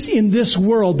place in this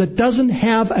world that doesn't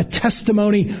have a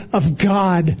testimony of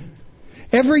God.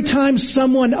 Every time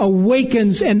someone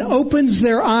awakens and opens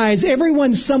their eyes, every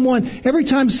time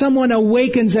someone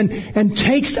awakens and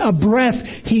takes a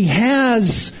breath, he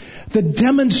has the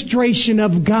demonstration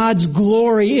of God's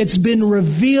glory. It's been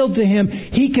revealed to him.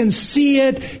 He can see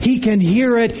it. He can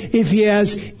hear it if he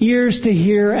has ears to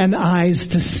hear and eyes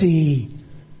to see.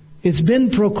 It's been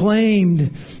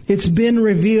proclaimed. It's been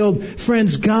revealed.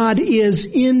 Friends, God is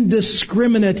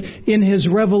indiscriminate in His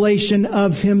revelation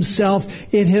of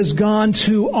Himself. It has gone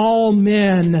to all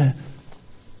men.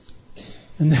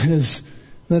 And that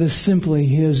is simply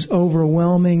His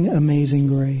overwhelming, amazing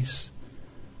grace.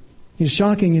 He's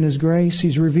shocking in His grace.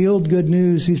 He's revealed good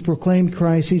news. He's proclaimed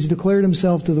Christ. He's declared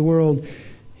Himself to the world.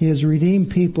 He has redeemed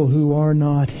people who are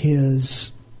not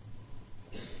His.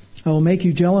 I will make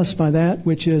you jealous by that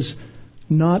which is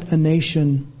not a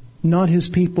nation, not His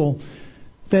people.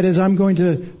 That is, I'm going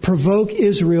to provoke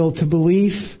Israel to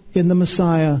belief in the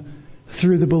Messiah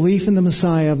through the belief in the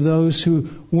Messiah of those who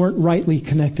weren't rightly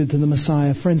connected to the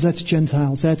Messiah. Friends, that's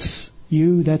Gentiles. That's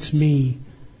you. That's me.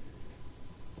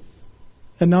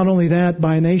 And not only that,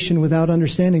 by a nation without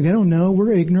understanding. They don't know.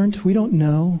 We're ignorant. We don't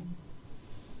know.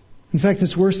 In fact,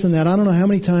 it's worse than that. I don't know how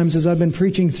many times as I've been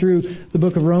preaching through the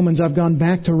book of Romans, I've gone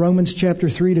back to Romans chapter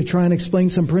 3 to try and explain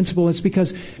some principle. It's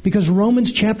because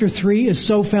Romans chapter 3 is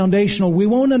so foundational. We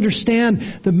won't understand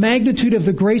the magnitude of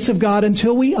the grace of God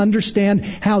until we understand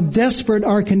how desperate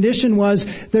our condition was.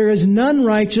 There is none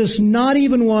righteous, not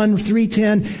even one,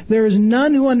 3:10. There is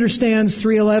none who understands,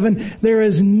 3:11. There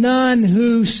is none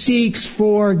who seeks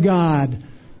for God.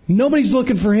 Nobody's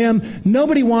looking for Him.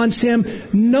 Nobody wants Him.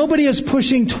 Nobody is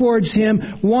pushing towards Him.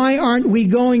 Why aren't we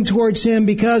going towards Him?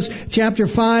 Because chapter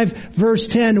 5, verse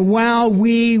 10, while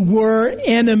we were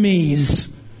enemies.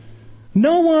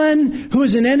 No one who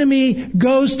is an enemy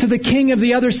goes to the king of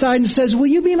the other side and says, will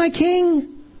you be my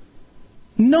king?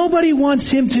 Nobody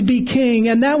wants Him to be king.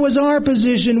 And that was our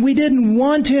position. We didn't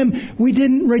want Him. We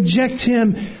didn't reject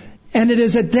Him. And it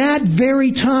is at that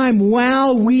very time,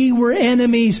 while we were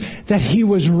enemies, that He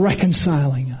was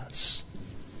reconciling us.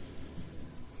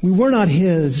 We were not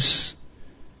His,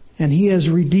 and He has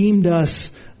redeemed us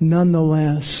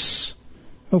nonetheless.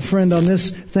 Oh friend, on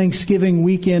this Thanksgiving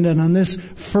weekend and on this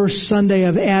first Sunday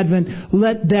of Advent,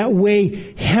 let that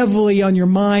weigh heavily on your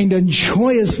mind and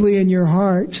joyously in your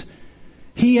heart.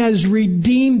 He has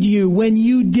redeemed you when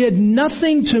you did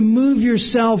nothing to move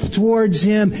yourself towards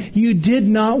Him. You did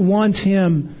not want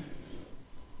Him.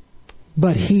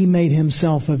 But He made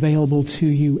Himself available to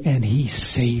you and He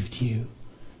saved you.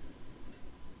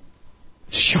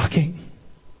 It's shocking.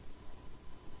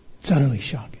 It's utterly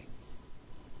shocking.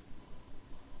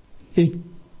 It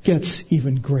gets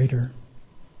even greater.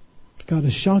 God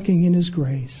is shocking in His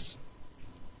grace.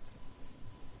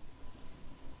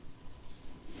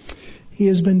 He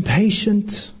has been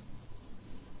patient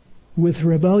with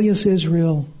rebellious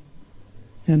Israel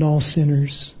and all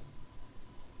sinners.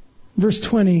 Verse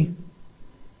 20,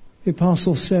 the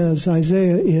apostle says,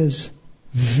 Isaiah is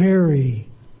very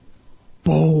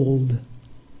bold.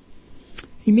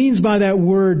 He means by that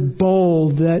word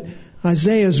bold that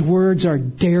Isaiah's words are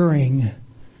daring.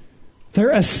 They're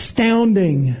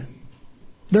astounding.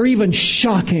 They're even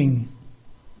shocking.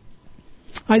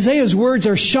 Isaiah's words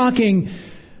are shocking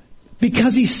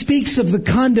because he speaks of the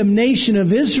condemnation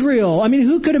of Israel. I mean,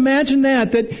 who could imagine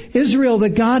that Israel,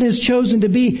 that God has chosen to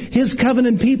be His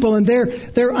covenant people, and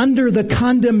they're under the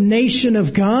condemnation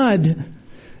of God,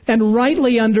 and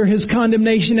rightly under His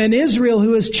condemnation. And Israel,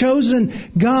 who has chosen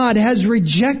God, has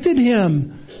rejected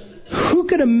Him. Who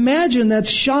could imagine? That's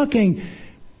shocking.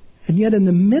 And yet in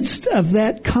the midst of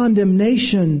that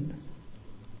condemnation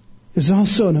is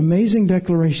also an amazing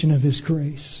declaration of His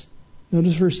grace.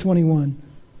 Notice verse 21.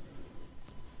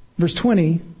 Verse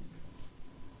 20,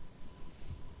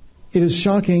 it is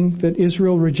shocking that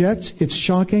Israel rejects. It's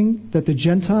shocking that the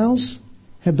Gentiles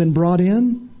have been brought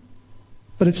in.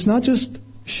 But it's not just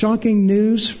shocking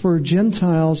news for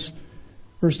Gentiles.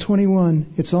 Verse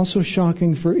 21, it's also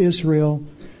shocking for Israel.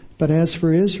 But as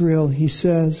for Israel, he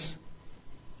says,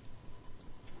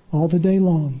 all the day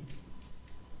long,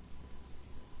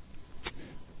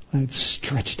 I've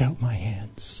stretched out my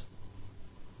hands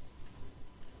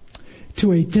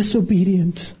to a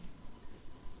disobedient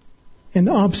and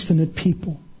obstinate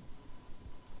people.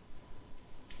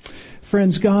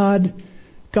 Friends, God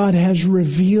has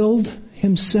revealed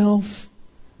Himself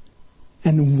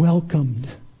and welcomed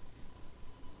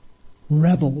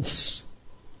rebels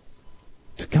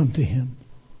to come to Him.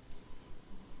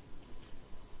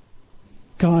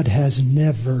 God has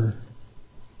never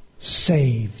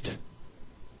saved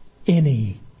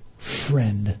any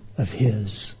friend of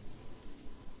His.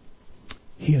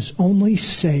 He has only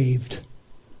saved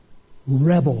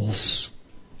rebels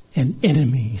and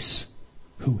enemies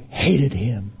who hated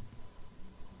Him.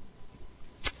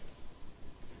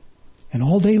 And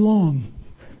all day long,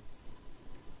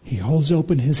 He holds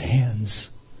open His hands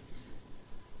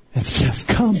and says,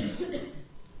 come.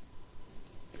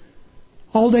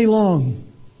 All day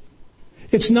long.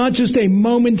 It's not just a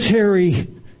momentary,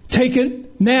 take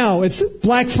it now. It's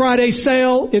Black Friday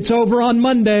sale. It's over on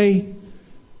Monday.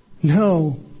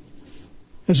 No.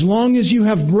 As long as you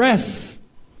have breath,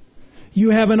 you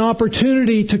have an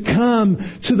opportunity to come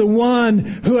to the one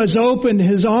who has opened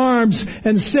His arms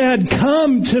and said,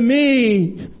 come to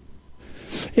me.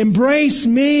 Embrace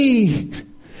me.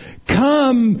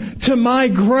 Come to my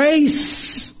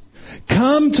grace.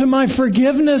 Come to my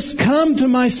forgiveness. Come to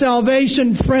my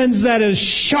salvation. Friends, that is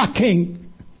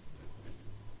shocking.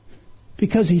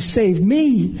 Because He saved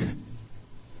me.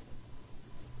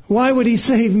 Why would He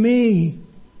save me?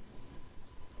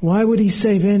 Why would He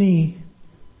save any?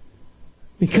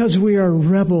 Because we are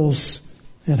rebels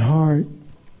at heart.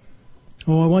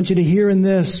 Oh, I want you to hear in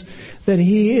this that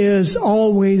He is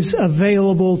always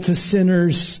available to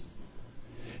sinners.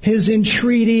 His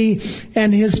entreaty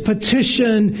and His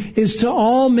petition is to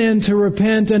all men to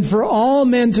repent and for all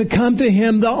men to come to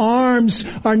Him. The arms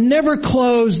are never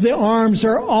closed. The arms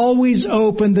are always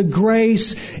open. The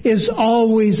grace is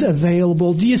always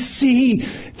available. Do you see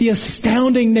the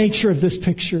astounding nature of this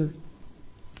picture?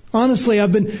 Honestly,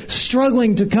 I've been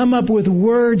struggling to come up with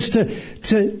words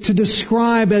to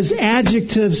describe as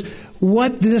adjectives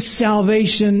what this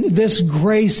salvation, this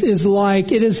grace is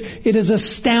like. It is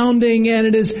astounding, and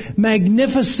it is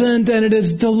magnificent, and it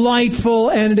is delightful,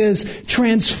 and it is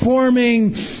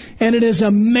transforming, and it is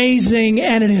amazing,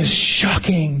 and it is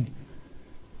shocking.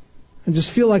 I just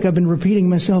feel like I've been repeating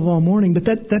myself all morning, but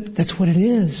that's what it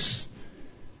is.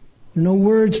 There are no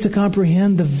words to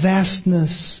comprehend the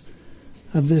vastness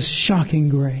of this shocking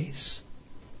grace.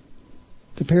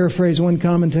 To paraphrase one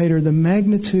commentator, the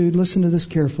magnitude, listen to this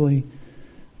carefully,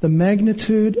 the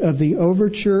magnitude of the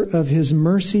overture of His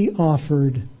mercy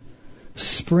offered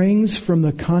springs from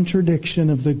the contradiction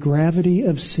of the gravity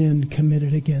of sin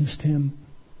committed against Him.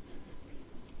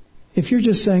 If you're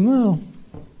just saying, well,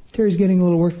 Terry's getting a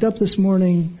little worked up this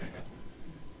morning,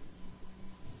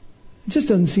 it just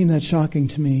doesn't seem that shocking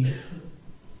to me.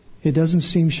 It doesn't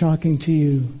seem shocking to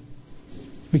you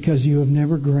because you have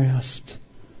never grasped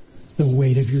the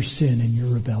weight of your sin and your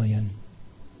rebellion.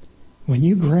 When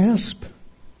you grasp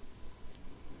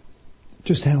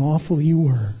just how awful you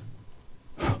were,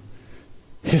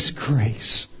 His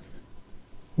grace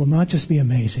will not just be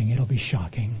amazing, it'll be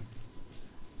shocking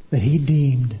that He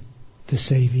deemed to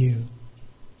save you.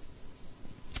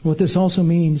 What this also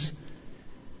means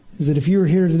is that if you are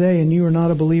here today and you are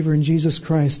not a believer in Jesus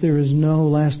Christ, there is no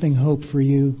lasting hope for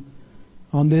you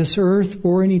on this earth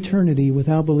or in eternity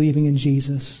without believing in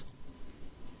Jesus.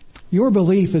 Your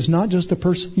unbelief is not just a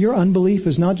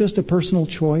personal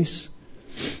choice.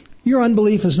 Your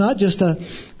unbelief is not just a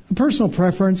personal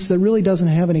preference that really doesn't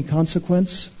have any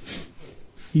consequence.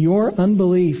 Your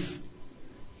unbelief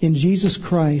in Jesus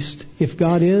Christ, if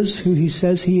God is who He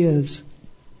says He is,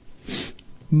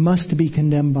 must be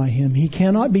condemned by Him. He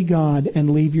cannot be God and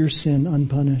leave your sin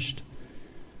unpunished.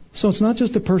 So it's not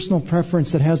just a personal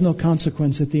preference that has no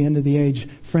consequence at the end of the age.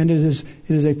 Friend, it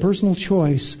is a personal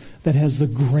choice that has the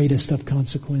greatest of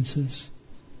consequences.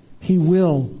 He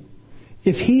will.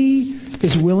 If He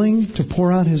is willing to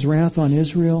pour out His wrath on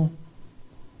Israel,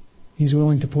 He's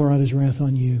willing to pour out His wrath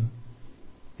on you.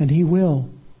 And He will.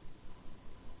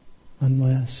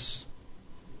 Unless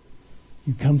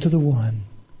you come to the one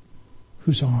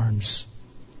whose arms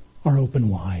are open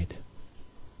wide.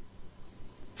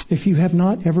 If you have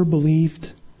not ever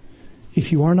believed,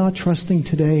 if you are not trusting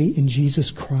today in Jesus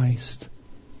Christ,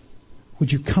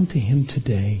 would you come to Him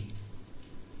today?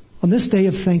 On this day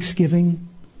of Thanksgiving,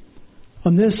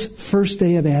 on this first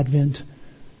day of Advent,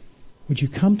 would you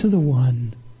come to the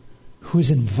one who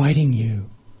is inviting you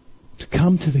to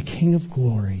come to the King of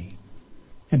Glory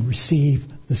and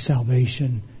receive the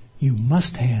salvation you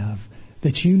must have,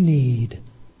 that you need,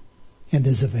 and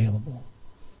is available?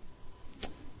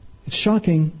 It's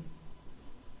shocking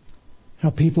how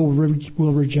people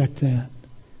will reject that.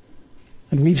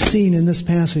 And we've seen in this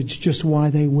passage just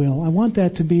why they will. I want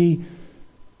that to be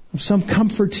of some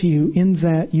comfort to you, in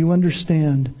that you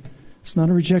understand it's not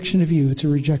a rejection of you, it's a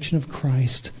rejection of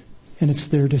Christ. And it's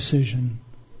their decision.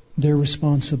 They're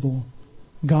responsible.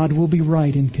 God will be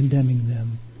right in condemning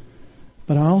them.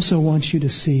 But I also want you to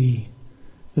see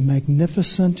the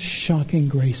magnificent, shocking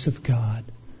grace of God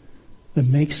that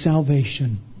makes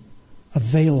salvation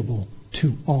available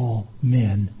to all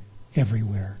men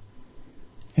everywhere.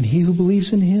 And he who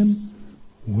believes in Him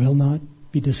will not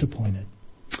be disappointed.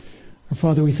 Our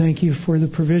Father, we thank You for the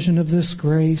provision of this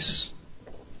grace.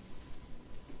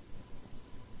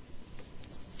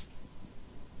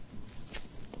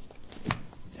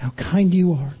 How kind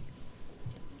You are.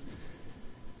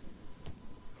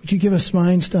 Would You give us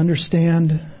minds to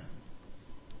understand,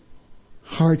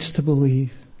 hearts to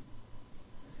believe?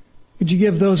 Would You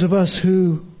give those of us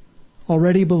who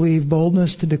already believe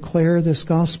boldness to declare this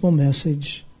gospel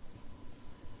message?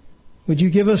 Would You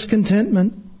give us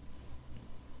contentment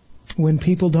when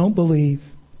people don't believe?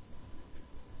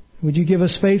 Would You give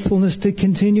us faithfulness to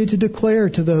continue to declare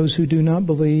to those who do not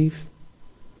believe?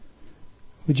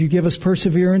 Would You give us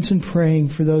perseverance in praying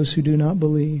for those who do not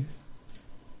believe?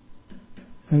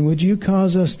 And would You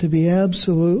cause us to be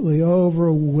absolutely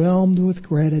overwhelmed with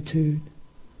gratitude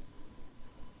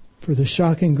for the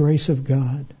shocking grace of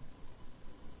God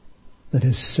that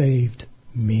has saved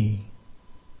me.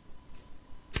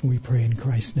 We pray in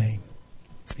Christ's name.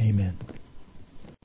 Amen.